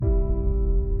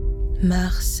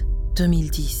Mars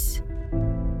 2010.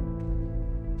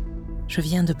 Je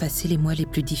viens de passer les mois les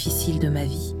plus difficiles de ma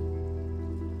vie.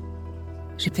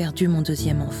 J'ai perdu mon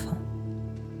deuxième enfant.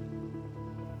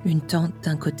 Une tante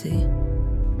d'un côté,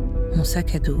 mon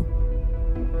sac à dos,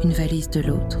 une valise de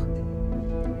l'autre.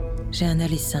 J'ai un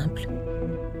aller simple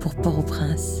pour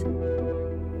Port-au-Prince,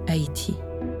 Haïti.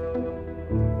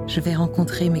 Je vais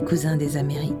rencontrer mes cousins des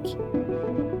Amériques.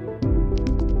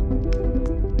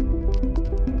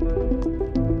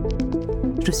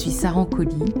 Je suis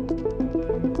Sandrelie.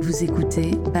 Vous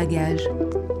écoutez Bagage,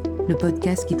 le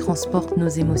podcast qui transporte nos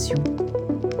émotions.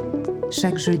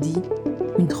 Chaque jeudi,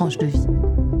 une tranche de vie.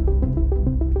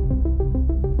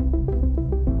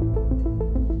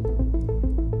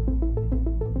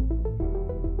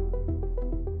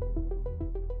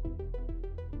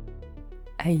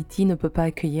 Haïti ne peut pas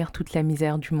accueillir toute la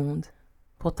misère du monde.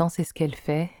 Pourtant, c'est ce qu'elle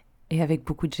fait, et avec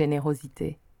beaucoup de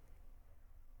générosité.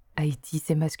 Haïti,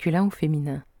 c'est masculin ou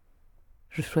féminin ?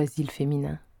 Je choisis le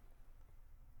féminin.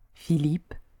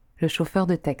 Philippe, le chauffeur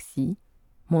de taxi,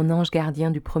 mon ange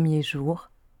gardien du premier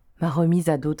jour, m'a remise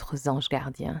à d'autres anges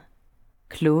gardiens,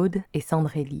 Claude et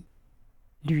Sandrelie.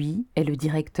 Lui est le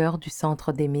directeur du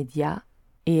centre des médias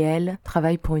et elle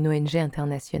travaille pour une ONG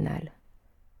internationale.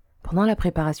 Pendant la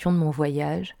préparation de mon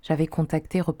voyage, j'avais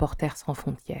contacté Reporters sans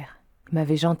frontières. Il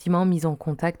m'avait gentiment mis en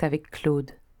contact avec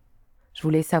Claude. Je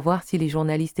voulais savoir si les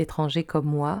journalistes étrangers comme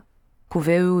moi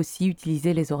pouvaient eux aussi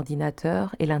utiliser les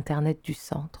ordinateurs et l'Internet du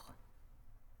centre.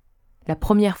 La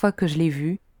première fois que je l'ai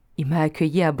vu, il m'a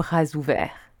accueilli à bras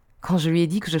ouverts. Quand je lui ai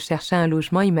dit que je cherchais un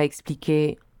logement, il m'a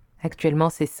expliqué « Actuellement,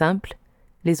 c'est simple.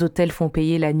 Les hôtels font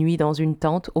payer la nuit dans une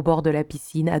tente au bord de la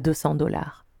piscine à $200. »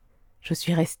 Je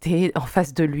suis restée en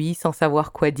face de lui sans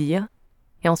savoir quoi dire,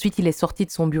 et ensuite il est sorti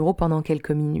de son bureau pendant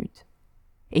quelques minutes.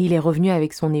 Et il est revenu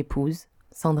avec son épouse,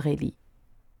 Sandrelie.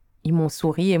 Ils m'ont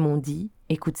souri et m'ont dit «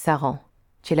 Écoute Saran,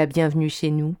 tu es la bienvenue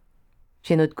chez nous,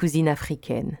 tu es notre cousine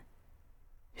africaine. »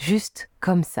 Juste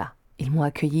comme ça, ils m'ont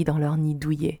accueillie dans leur nid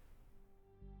douillet.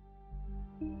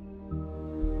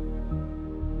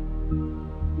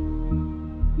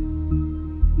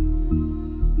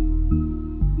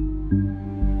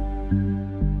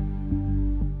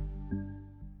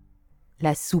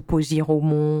 La soupe au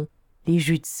giromon, les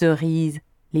jus de cerise,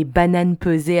 les bananes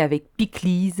pesées avec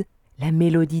pickles, la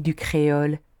mélodie du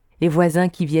créole, les voisins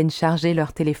qui viennent charger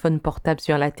leur téléphone portable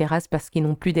sur la terrasse parce qu'ils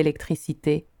n'ont plus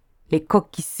d'électricité, les coqs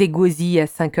qui s'égosillent à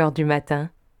 5h du matin.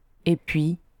 Et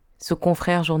puis, ce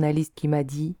confrère journaliste qui m'a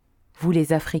dit « Vous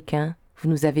les Africains, vous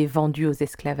nous avez vendus aux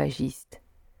esclavagistes. »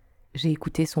 J'ai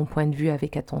écouté son point de vue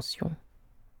avec attention.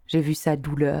 J'ai vu sa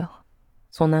douleur,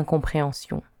 son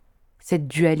incompréhension, cette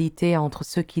dualité entre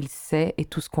ce qu'il sait et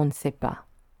tout ce qu'on ne sait pas.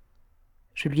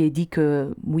 Je lui ai dit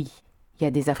que, oui, il y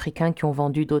a des Africains qui ont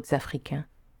vendu d'autres Africains,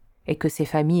 et que ces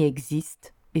familles existent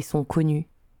et sont connues.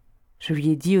 Je lui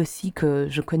ai dit aussi que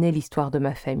je connais l'histoire de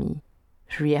ma famille.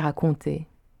 Je lui ai raconté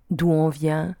d'où on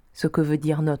vient, ce que veut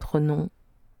dire notre nom.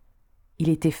 Il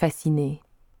était fasciné.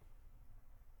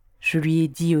 Je lui ai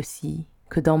dit aussi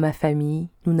que dans ma famille,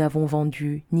 nous n'avons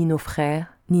vendu ni nos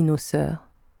frères, ni nos sœurs,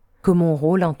 que mon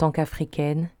rôle en tant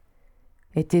qu'Africaine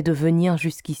était de venir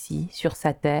jusqu'ici, sur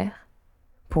sa terre,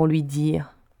 pour lui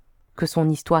dire que son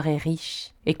histoire est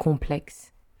riche et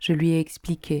complexe. Je lui ai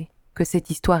expliqué que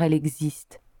cette histoire, elle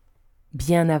existe,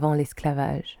 bien avant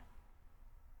l'esclavage.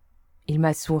 Il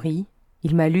m'a souri,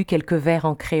 il m'a lu quelques vers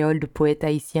en créole de poètes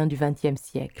haïtiens du XXe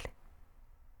siècle.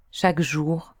 Chaque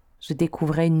jour, je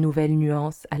découvrais une nouvelle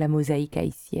nuance à la mosaïque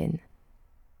haïtienne.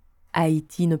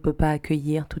 Haïti ne peut pas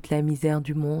accueillir toute la misère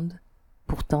du monde,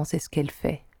 pourtant c'est ce qu'elle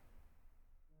fait.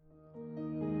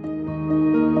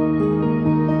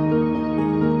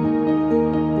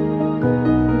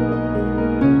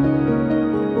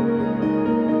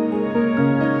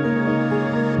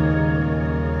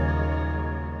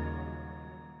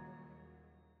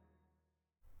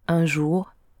 Un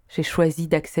jour, j'ai choisi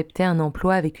d'accepter un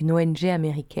emploi avec une ONG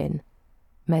américaine.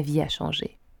 Ma vie a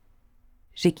changé.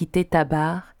 J'ai quitté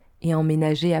Tabar et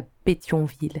emménagé à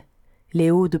Pétionville, les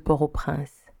Hauts de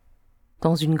Port-au-Prince,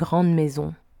 dans une grande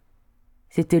maison.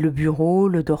 C'était le bureau,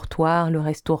 le dortoir, le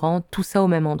restaurant, tout ça au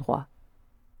même endroit.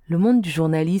 Le monde du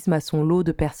journalisme a son lot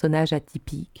de personnages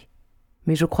atypiques,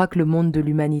 mais je crois que le monde de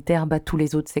l'humanitaire bat tous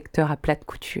les autres secteurs à plate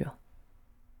couture.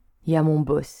 Il y a mon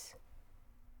boss.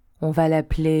 On va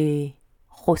l'appeler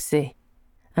José,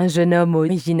 un jeune homme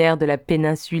originaire de la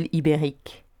péninsule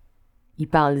ibérique. Il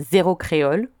parle zéro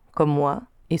créole, comme moi,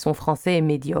 et son français est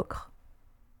médiocre.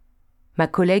 Ma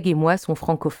collègue et moi sont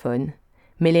francophones,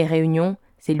 mais les réunions,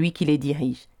 c'est lui qui les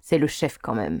dirige, c'est le chef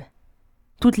quand même.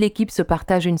 Toute l'équipe se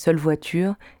partage une seule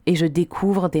voiture et je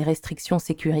découvre des restrictions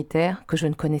sécuritaires que je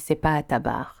ne connaissais pas à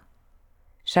Tabar.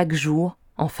 Chaque jour,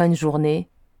 en fin de journée,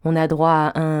 on a droit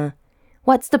à un «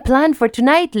 What's the plan for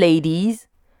tonight, ladies ?»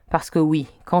 Parce que oui,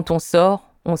 quand on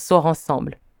sort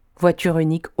ensemble. Voiture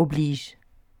unique oblige.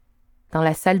 Dans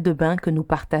la salle de bain que nous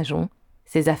partageons,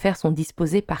 ces affaires sont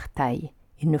disposées par taille.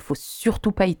 Il ne faut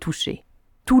surtout pas y toucher.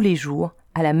 Tous les jours,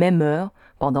 à la même heure,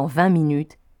 pendant 20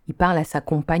 minutes, il parle à sa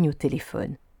compagne au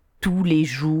téléphone. Tous les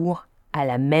jours, à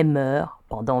la même heure,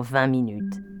 pendant 20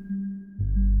 minutes.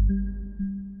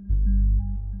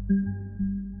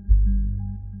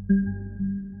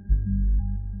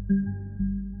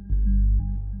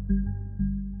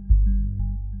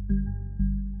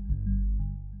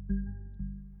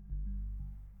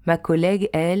 Ma collègue,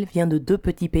 elle, vient de 2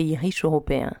 petits pays riches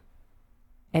européens.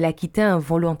 Elle a quitté un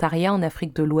volontariat en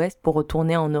Afrique de l'Ouest pour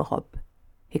retourner en Europe.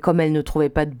 Et comme elle ne trouvait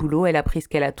pas de boulot, elle a pris ce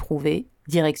qu'elle a trouvé,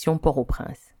 direction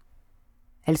Port-au-Prince.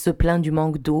 Elle se plaint du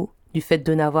manque d'eau, du fait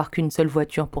de n'avoir qu'une seule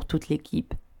voiture pour toute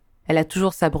l'équipe. Elle a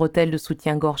toujours sa bretelle de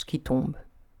soutien-gorge qui tombe.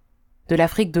 De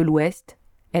l'Afrique de l'Ouest,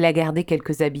 elle a gardé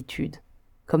quelques habitudes,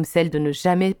 comme celle de ne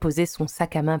jamais poser son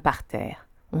sac à main par terre.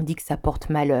 On dit que ça porte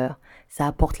malheur, ça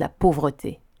apporte la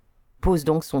pauvreté. Pose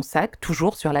donc son sac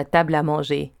toujours sur la table à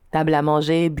manger. Table à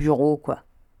manger, bureau, quoi.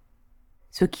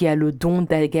 Ce qui a le don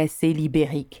d'agacer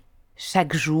l'ibérique.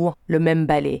 Chaque jour, le même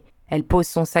balai. Elle pose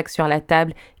son sac sur la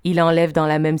table, il enlève dans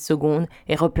la même seconde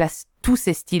et replace tous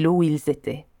ses stylos où ils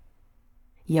étaient.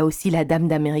 Il y a aussi la dame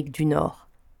d'Amérique du Nord.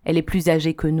 Elle est plus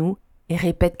âgée que nous et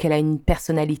répète qu'elle a une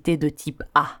personnalité de type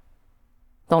A.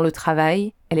 Dans le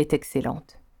travail, elle est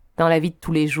excellente. Dans la vie de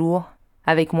tous les jours,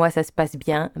 avec moi ça se passe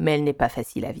bien, mais elle n'est pas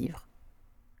facile à vivre.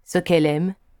 Ce qu'elle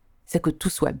aime, c'est que tout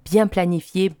soit bien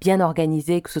planifié, bien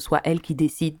organisé, que ce soit elle qui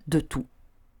décide de tout.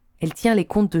 Elle tient les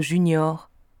comptes de Junior.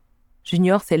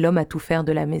 Junior, c'est l'homme à tout faire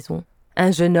de la maison.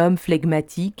 Un jeune homme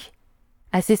flegmatique,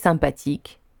 assez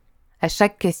sympathique. À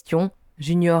chaque question,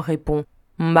 Junior répond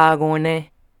 «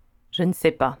 M'bagonais ». Je ne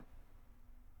sais pas.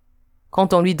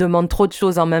 Quand on lui demande trop de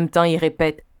choses en même temps, il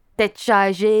répète « Tête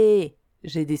chargée ».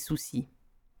 J'ai des soucis.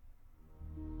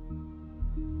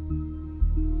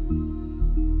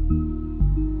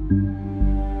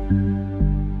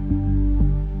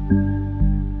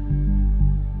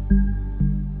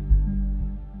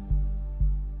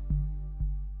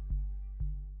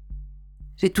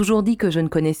 J'ai toujours dit que je ne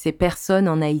connaissais personne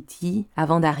en Haïti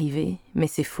avant d'arriver, mais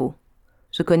c'est faux.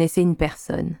 Je connaissais une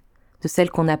personne, de celle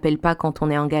qu'on n'appelle pas quand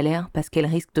on est en galère parce qu'elle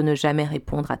risque de ne jamais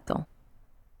répondre à temps.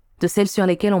 De celles sur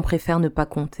lesquelles on préfère ne pas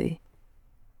compter.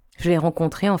 Je l'ai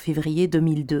rencontrée en février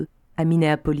 2002, à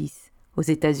Minneapolis, aux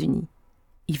États-Unis.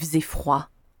 Il faisait froid,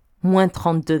 moins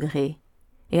 30 degrés,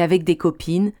 et avec des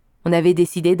copines, on avait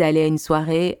décidé d'aller à une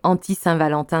soirée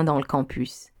anti-Saint-Valentin dans le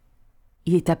campus.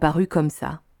 Il est apparu comme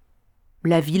ça.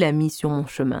 La vie l'a mis sur mon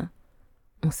chemin.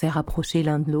 On s'est rapprochés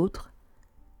l'un de l'autre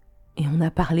et on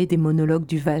a parlé des monologues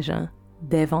du vagin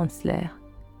d'Eve Ensler.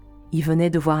 Il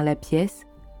venait de voir la pièce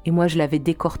et moi je l'avais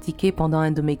décortiquée pendant un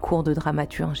de mes cours de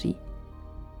dramaturgie.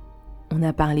 On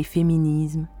a parlé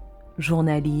féminisme,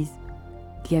 journalisme,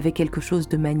 il y avait quelque chose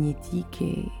de magnétique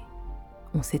et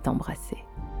on s'est embrassés.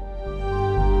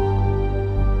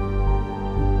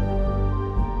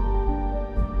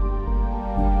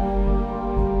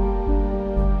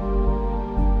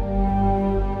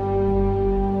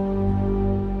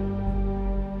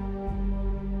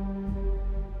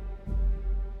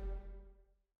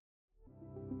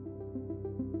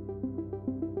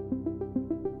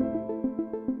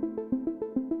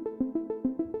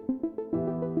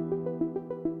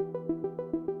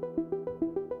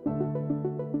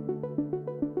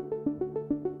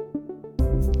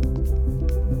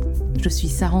 Je suis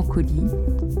Sandrelie.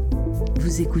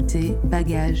 Vous écoutez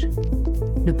Bagage,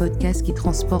 le podcast qui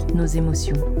transporte nos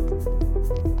émotions.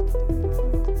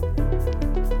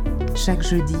 Chaque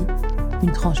jeudi,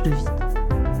 une tranche de vie.